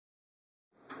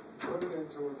put it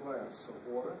into a glass of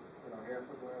water, half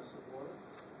a glass of water,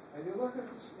 and you look at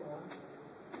the spoon,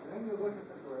 and then you look at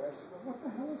the glass, and what the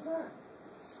hell is that?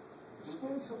 The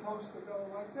spoon's supposed to go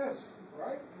like this,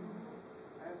 right?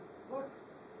 And look,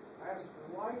 as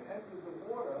the light entered the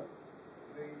water,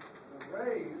 the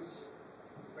rays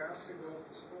bouncing off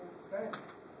the spoon bent,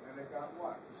 and it got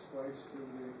what? Displaced to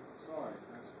the side.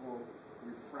 That's called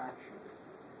refraction.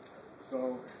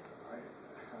 So I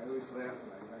always laugh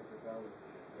when I think that was,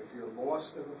 if you're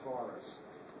lost in the forest,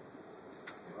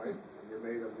 right, and you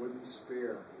made a wooden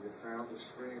spear, you found a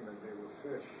stream and there were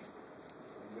fish,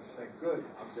 and you say, good,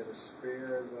 I'm going to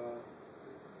spear the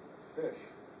fish.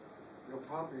 You'll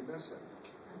probably miss it,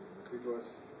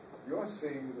 because you're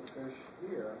seeing the fish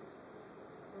here,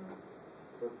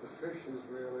 but the fish is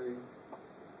really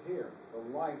here. The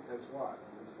light has what?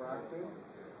 Refracted.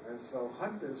 And so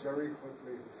hunters very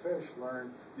quickly, the fish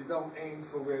learn, you don't aim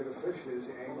for where the fish is,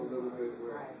 you aim a little bit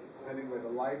where, depending where the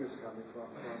light is coming from,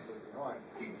 front or behind.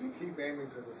 If you keep aiming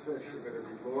for the fish, you're going to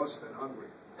be lost and hungry.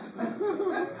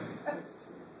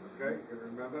 Okay, you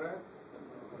remember that?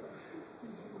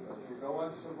 If you go on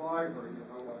Survivor, you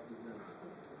know what to do.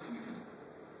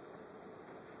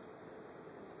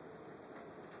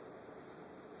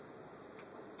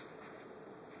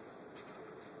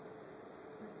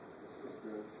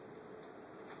 Good.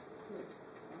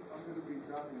 I'm going to be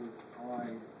done with I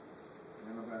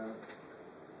in about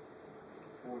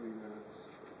 40 minutes.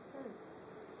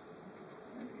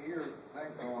 And ear,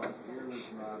 thank God, ear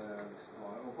is not as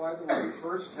hard. Oh, by the way, the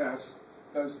first test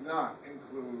does not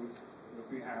include,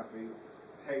 you'll be happy,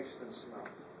 taste and smell.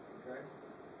 Okay?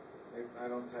 I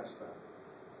don't test that.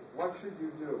 What should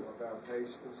you do about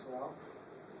taste and smell?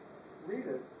 Read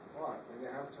it. What? When you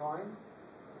have time?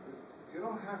 You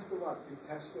don't have to be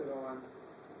tested on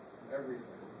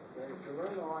everything. Okay? If you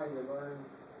learn eye, you learn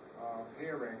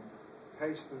hearing,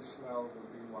 taste and smell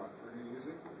would be what? Pretty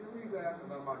easy. You read that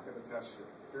and I'm not going to test you.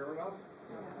 Fair enough?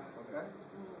 Yeah. Okay?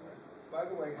 By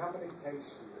the way, how many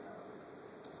tastes do you have?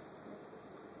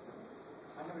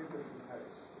 How many different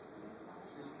tastes?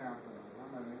 She's counting them.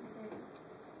 How many?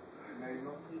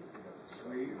 Nasal,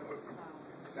 sweet,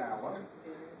 sour,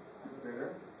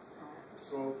 bitter,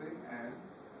 salty, and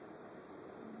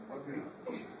okay.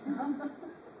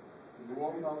 You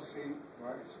all know sweet,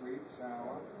 right? Sweet,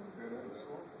 sour, bitter, and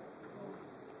salt.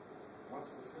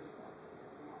 What's the fifth one?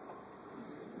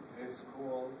 It's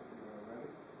called, ready?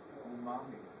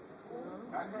 Umami.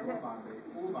 Not umami,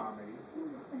 umami.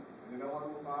 You know what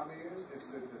umami is? It's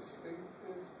the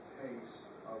distinctive taste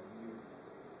of meat.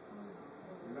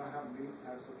 You know how meat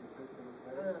has a particular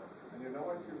taste? And you know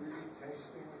what you're really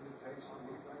tasting when you taste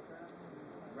meat like that?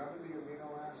 Remember the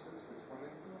amino acids, the 20?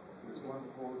 There's one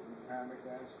called glutamic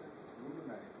acid,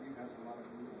 glutamate. Meat has a lot of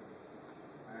glutamate.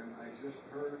 And I just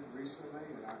heard recently,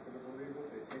 you're not going to believe it,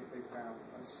 they think they found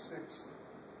a sixth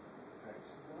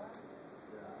taste. Yeah,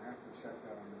 I have to check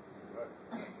that on the computer.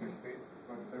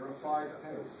 But there are 5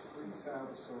 tastes: sweet,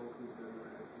 sour, salty, bitter,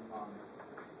 and umami.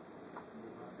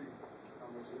 Let's see how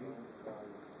much you need.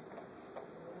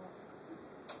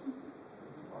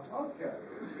 Okay.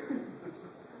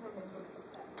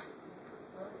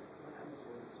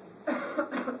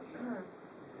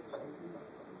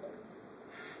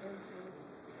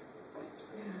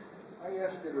 I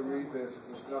ask you to read this.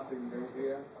 There's nothing new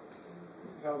here.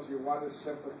 It tells you what is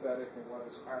sympathetic and what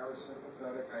is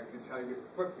parasympathetic. I can tell you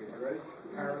quickly. You ready?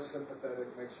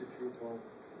 Parasympathetic makes your pupil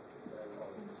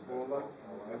smaller,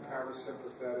 and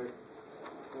parasympathetic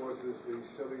causes the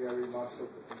ciliary muscle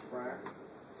to contract,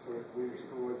 so it moves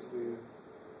towards the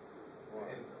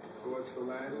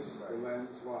lens. The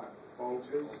lens what?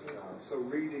 Bulges. So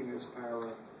reading is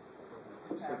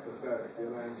parasympathetic.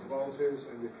 Your lens bulges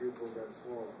and your pupil gets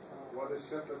smaller. What is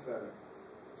sympathetic?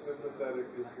 Sympathetic,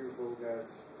 your pupil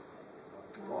gets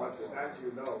larger. That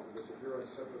you know, because if you're in a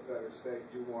sympathetic state,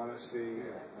 you want to see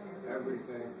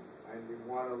everything, and you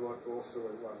want to look also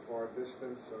at what? Far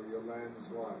distance, so your lens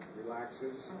what?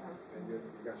 Relaxes, and you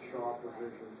got sharper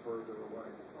vision further away.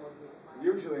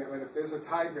 Usually, I mean, if there's a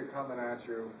tiger coming at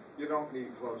you, you don't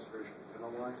need close vision. You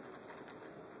know why?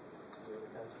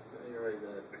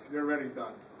 You're already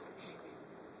done.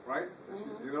 Right?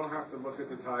 You don't have to look at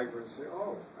the tiger and say,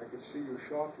 oh, I can see you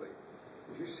sharply.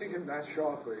 If you see him that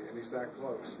sharply and he's that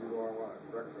close, you are what?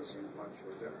 Breakfast, lunch,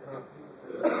 or dinner.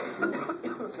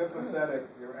 Sympathetic,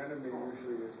 your enemy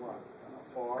usually is what?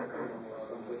 Far,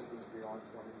 some distance beyond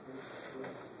 20 feet.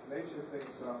 Nature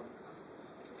thinks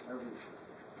everything.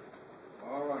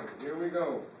 All right, here we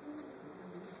go.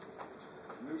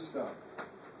 New stuff.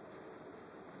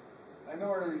 I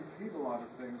know I repeat a lot of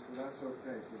things, but that's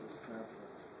okay for this chapter.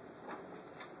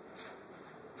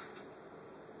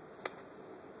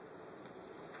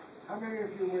 How many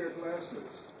of you wear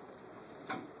glasses?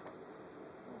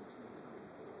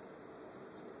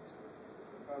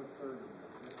 About a third of you.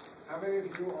 How many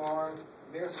of you are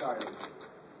nearsighted?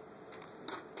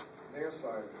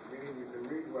 Nearsighted, meaning you can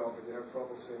read well, but you have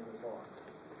trouble seeing afar.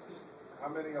 How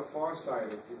many are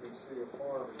farsighted? You can see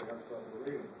afar, but you have trouble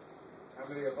reading. How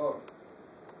many are both?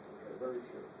 Okay, very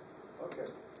few. Okay,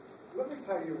 let me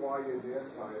tell you why you're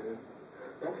nearsighted.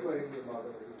 Don't blame your mother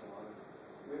or your father.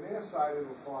 You're nearsighted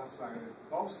or farsighted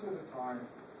most of the time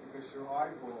because your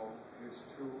eyeball is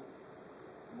too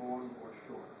long or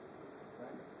short.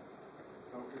 Okay?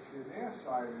 So if you're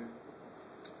nearsighted,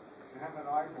 if you have an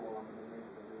eyeball, I'm going to make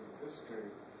it this big,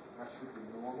 that should be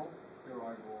normal. Your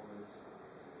eyeball is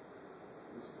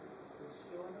this big. It's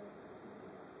shorter.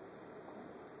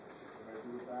 Can I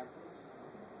do it backwards?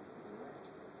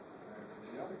 And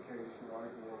in the other case, your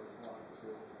eyeball is what?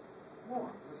 Too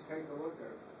long. Let's take a look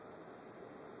at it.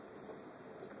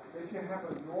 If you have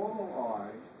a normal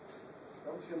eye,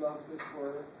 don't you love this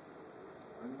word?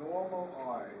 A normal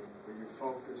eye, where you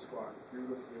focus what?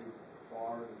 Beautifully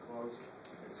far and close.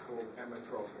 It's called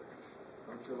emmetropic.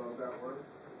 Don't you love that word?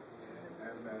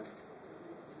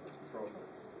 Emmetropic.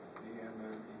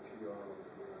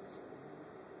 E-M-M-E-T-R-O-P-I-C.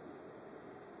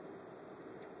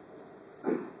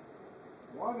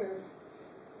 What if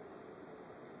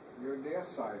you're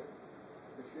nearsighted?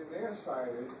 If you're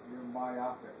nearsighted, you're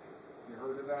myopic. You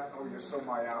heard of that? Oh, you're so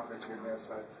myopic, you're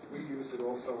nearsighted. We use it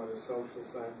also in a social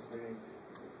sense, meaning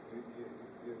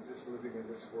you're just living in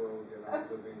this world, you're not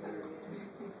living in it.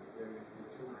 You're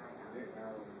too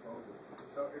narrow and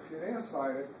focused. So if you're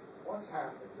nearsighted, what's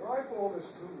happening? Your eyeball is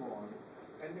too long,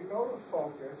 and you go to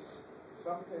focus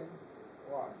something,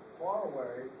 what, far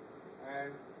away,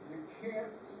 and you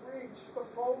can't reach the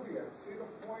fovea. See the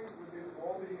point where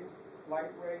all the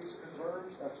light rays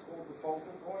converge? That's called the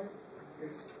focal point.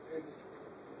 It's the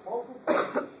focal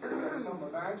point is at some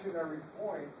imaginary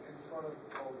point in front of the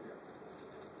fovea.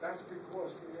 That's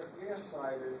because when you're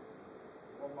nearsighted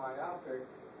or myopic,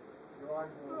 your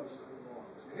eyeball is too long.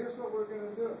 So here's what we're going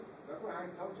to do. Remember how I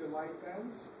told you light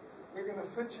bends? We're going to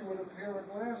fit you with a pair of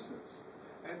glasses.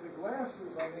 And the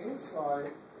glasses on the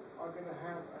inside are going to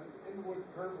have an inward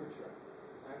curvature.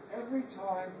 And every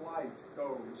time light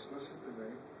goes, listen to me,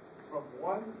 from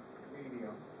one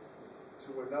medium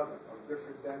to another of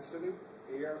different density,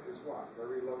 air is what?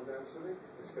 Very low density.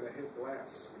 It's going to hit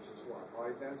glass, which is what?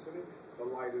 High density. The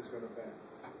light is going to bend.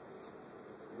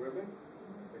 You with me?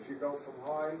 If you go from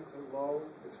high to low,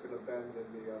 it's going to bend in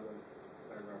the other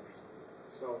direction.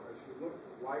 So if you look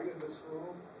light in this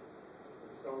room,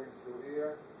 it's going through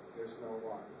air, there's no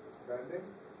what? Bending.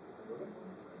 So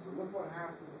look what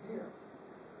happened here.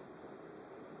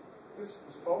 This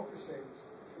was focusing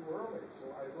too early.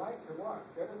 So I'd like to what?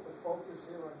 Get it to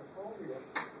focus here on the fovea.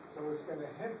 So it's going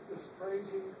to hit this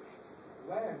crazy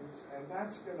lens, and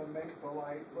that's going to make the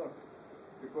light look,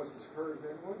 because it's curved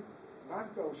inward,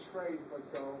 not go straight, but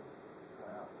go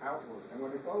outward. And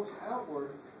when it goes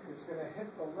outward, it's going to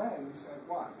hit the lens at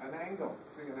what? An angle.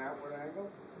 See, an outward angle?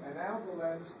 And now the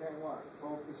lens can what?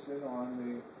 Focus it on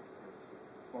the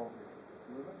fovea.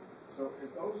 So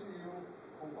if those of you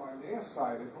who are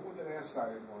nearsighted, who are the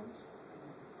nearsighted ones?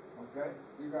 Okay?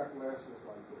 You got glasses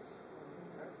like this.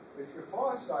 Okay? If you're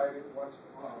farsighted, what's the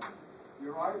problem?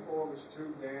 Your eyeball is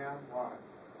too damn what?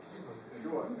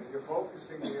 Short. And you're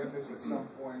focusing the image at some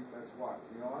point that's what?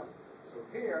 Beyond? So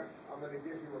here, I'm going to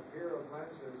give you a pair of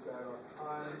lenses that are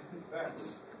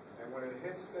convex. And when it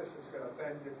hits this, it's going to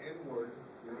bend it inward.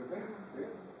 You with me? See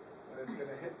it? And it's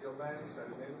going to hit your lens at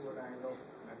an inward angle,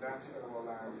 and that's going to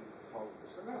allow you to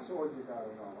focus. And that's all you got to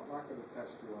know. I'm not going to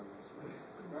test you on this.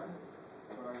 Okay?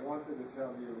 But I wanted to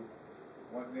tell you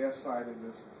what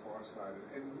nearsightedness and farsighted.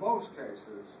 In most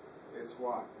cases, it's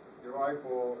what? Your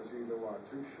eyeball is either what?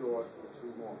 Too short or too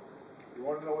long. You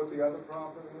want to know what the other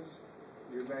problem is?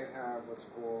 You may have what's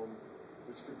called,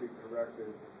 this could be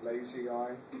corrected, lazy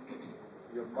eye.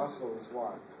 Your muscles,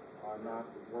 what? Are not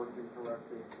working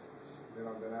correctly. You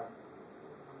know, they're not.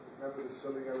 Remember the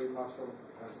ciliary muscle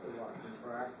has to what?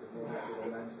 Contract in order for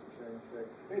the lens to change shape.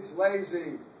 It's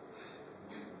lazy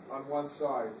on one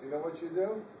side. So you know what you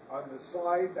do? On the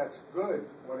side that's good,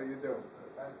 what do?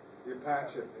 You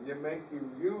patch it. And you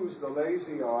use the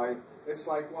lazy eye. It's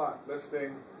like what?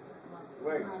 Lifting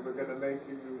weights. We're going to make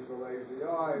you use the lazy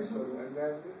eye. So, and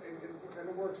then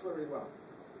it works very well.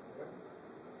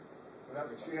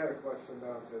 Okay? She had a question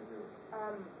now to you.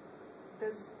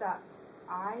 Does the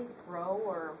eye grow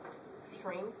or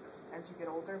shrink as you get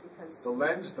older? Because The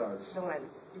lens does. the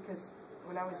lens. Because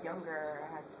when I was younger,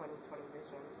 I had 20/20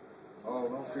 vision. Oh,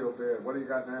 don't feel bad. What do you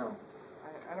got now?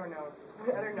 I don't know.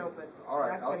 I don't know, but All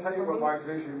right, that's I'll when tell you for what me- my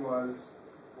vision was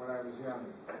when I was young.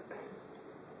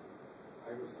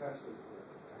 I was tested for it.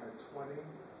 I had 20,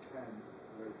 10,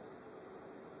 vision.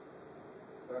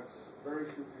 That's very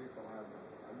few people have that.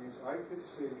 I mean, so I could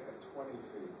see at 20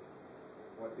 feet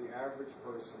what the average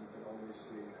person can only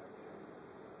see at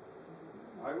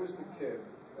 10. I was the kid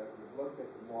that would look at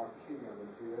the marquee on the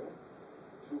theater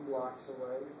 2 blocks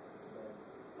away and say,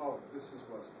 oh, this is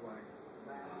what's playing.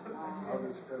 Oh,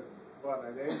 this could. But I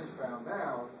later found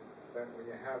out that when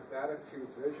you have that acute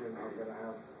vision, you're going to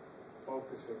have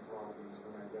focusing problems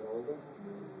when I get older.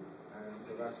 And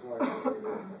so that's why I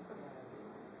need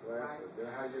glasses. You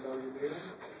know how you know you need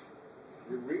them?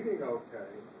 You're reading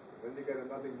okay. Then you get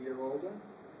another year older.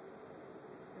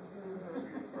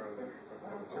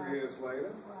 Or 2 years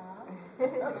later.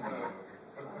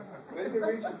 Then you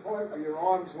reach a point where your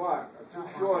arms what? Are too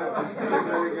short. Then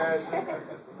you get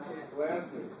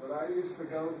glasses. But I used to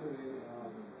go to the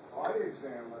eye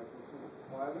exam like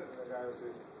and the guy would say,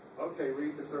 okay,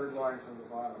 read the 3rd line from the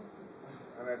bottom.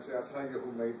 And I'd say, I'll tell you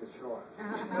who made the chart.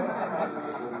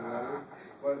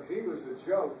 But he was a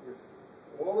joke because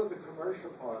all of the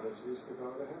commercial artists used to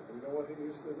go to him. And you know what he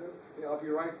used to do? I'll be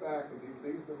right back, and he'd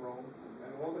leave the room,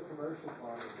 and all the commercial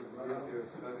artists would run up to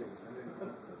his studies.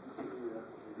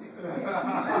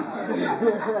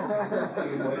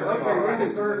 Okay, read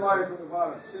the 3rd line from the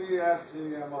bottom. C, F,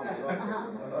 G, M, O.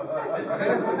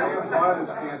 The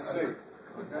artists can't see.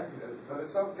 Okay? But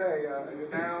it's okay.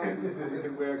 Now you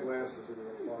can wear glasses and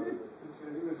you're fine.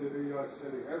 He was in New York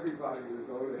City. Everybody would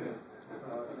go to him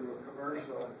through a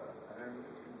commercial and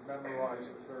memorize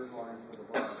the 3rd line from the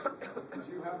bottom. Did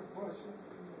you have a question?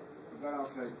 Then I'll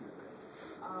take you.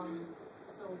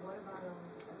 So what about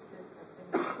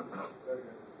astigmatism?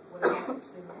 Second. What about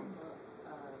astigmatism?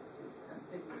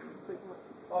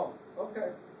 Oh, okay.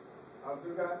 I'll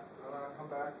do that, and I'll come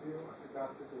back to you. I forgot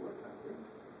to do it. Thank you.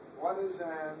 What is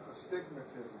an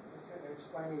astigmatism?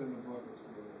 Explain it in the book. It's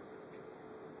really easy.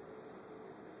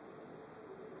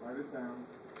 Write it down.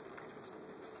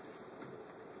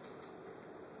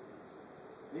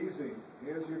 Easy.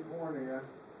 Here's your cornea.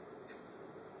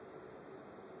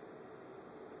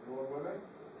 Go with it?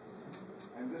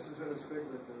 And this is an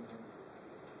astigmatism.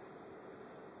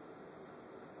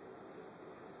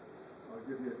 I'll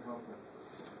give you a couple.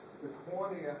 The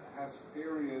cornea has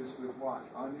areas with what?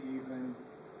 Uneven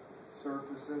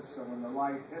surfaces, so when the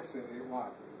light hits it, it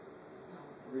what?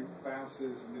 It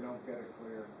bounces and you don't get a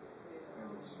clear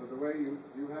image. So the way you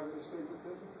have an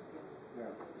astigmatism?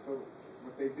 Yeah. So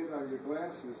what they did on your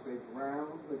glasses, they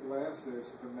ground the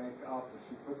glasses to make up, if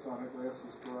she puts on her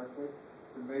glasses correctly,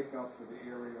 to make up for the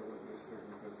area with the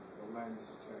astigmatism. The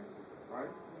lens changes it,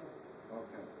 right?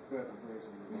 Okay, good. I'm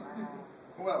raising you.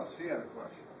 Who else? She had a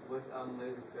question. With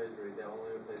laser surgery, they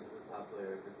only replace the top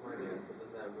layer of the cornea, so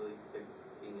does that really fix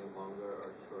being it longer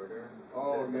or shorter?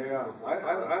 Oh, yeah.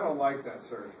 I don't like that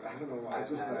surgery. I don't know why.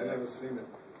 I've never seen it.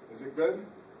 Is it good?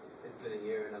 It's been a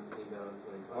year and I'm seeing that on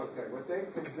 2020. Okay, what they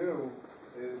can do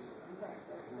is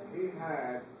he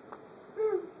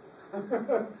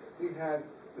had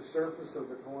the surface of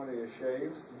the cornea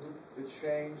shaved to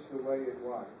change the way it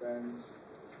bends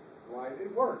light.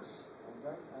 It works.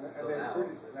 Okay? So they're now,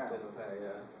 pretty, it's now. been okay,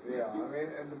 yeah. Yeah, I mean,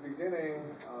 in the beginning,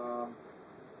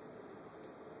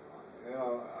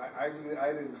 I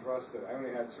didn't trust it. I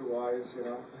only had 2 eyes,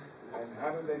 And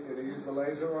how did they use the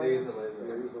laser on They it? use the laser.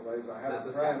 They use the laser. I had Not a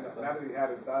the friend, same, now that he had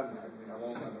it done, I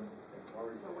won't let him get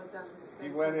worried. So what does He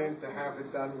went in to have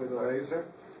it done with a laser,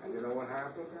 and you know what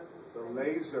happened? The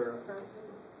laser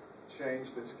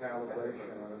changed its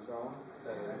calibration on its own,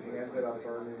 and he ended up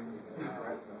burning his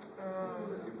retina.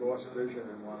 He lost vision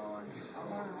in one eye.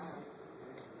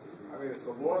 I mean, it's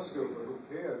a lawsuit, but who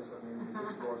cares? I mean, he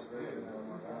just lost vision in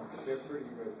one eye. They're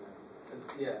pretty good now.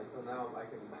 Yeah, so now I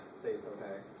can say it's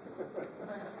okay.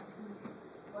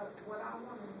 But what I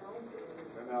want to know is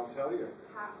And I'll tell you.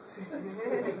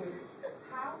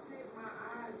 how did my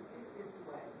eyes get this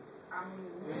way? I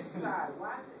mean, which side?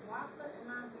 Why couldn't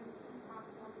I just keep my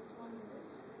 20/20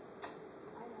 vision?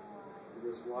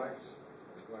 Because life's,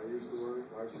 I use the word,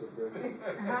 life's a bitch.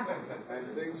 And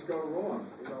things go wrong.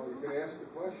 You can ask the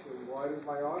question, why did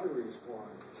my arteries clog?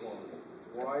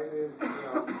 Why did,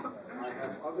 I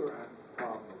have other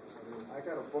problems? I mean, I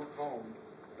got a book home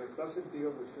that doesn't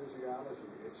deal with physiology.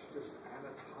 It's just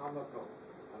anatomical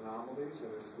anomalies,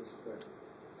 and it's this thing.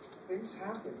 Things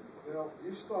happen.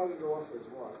 You started off as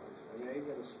what? As an egg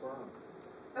and a sperm.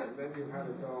 And then you had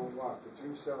to go, to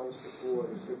 2 cells to 4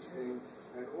 to 16.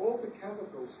 And all the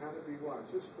chemicals had to be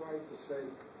just right to say,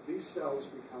 these cells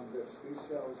become this, these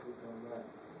cells become that.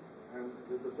 And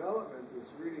the development is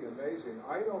really amazing.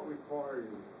 I don't require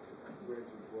you, I'm glad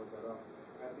you brought that up.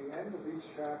 At the end of each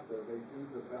chapter, they do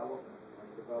development,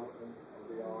 like development of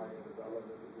the eye and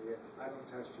development of the ear. I don't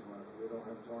test you on it, we don't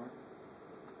have time.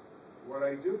 What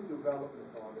I do development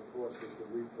on, of course, is the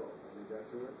repro. When we get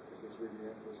to it, because it's really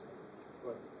interesting.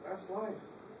 But that's life.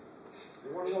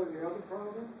 You want to know the other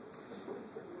problem?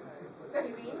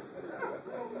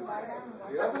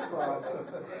 The other problem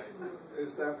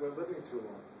is that we're living too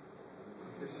long.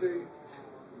 You see,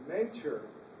 nature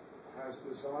has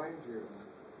designed you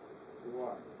to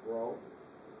what? Grow,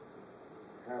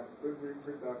 have good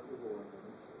reproductive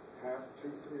organs, have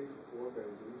 2, 3, 4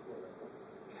 babies, whatever,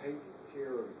 take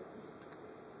care of them.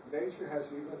 Nature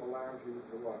has even allowed you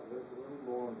to what? Live a little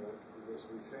longer, because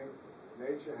we think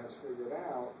nature has figured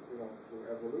out, through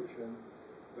evolution,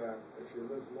 that if you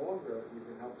live longer, you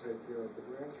can help take care of the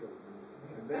grandchildren.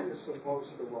 And then you're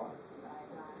supposed to what?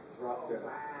 Drop dead.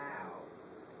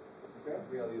 Okay?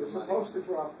 You're supposed to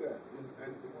drop dead.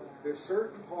 And there's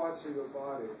certain parts of your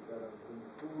body that have been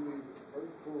very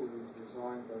cruelly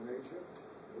designed by nature.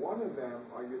 One of them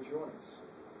are your joints.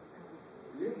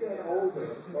 You get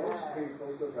older, most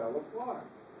people develop what?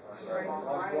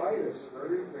 Arthritis,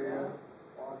 very bad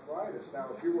arthritis. Now,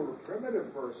 if you were a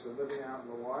primitive person living out in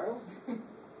the wild,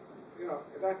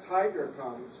 if that tiger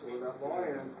comes or that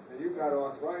lion and you've got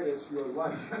arthritis, you're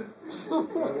lucky.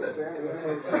 You understand? You're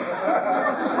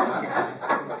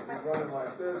running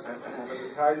like this, and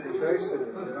the tiger chasing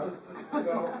you,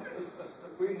 So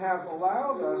we have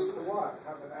allowed us to what?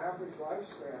 Have an average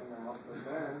lifespan now for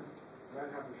men. Men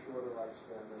have a shorter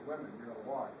lifespan than women. You know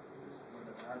why? Because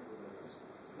women aggravate us.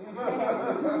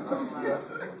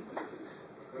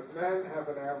 But men have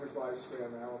an average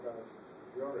lifespan now about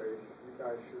your age. You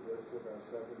guys should live to about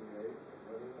 78,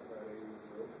 about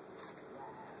 82.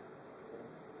 Okay.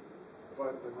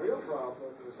 But the real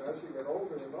problem is as you get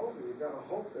older and older, you've got to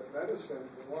hope that medicine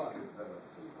can what?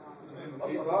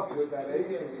 Keep up with that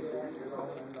aging,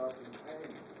 and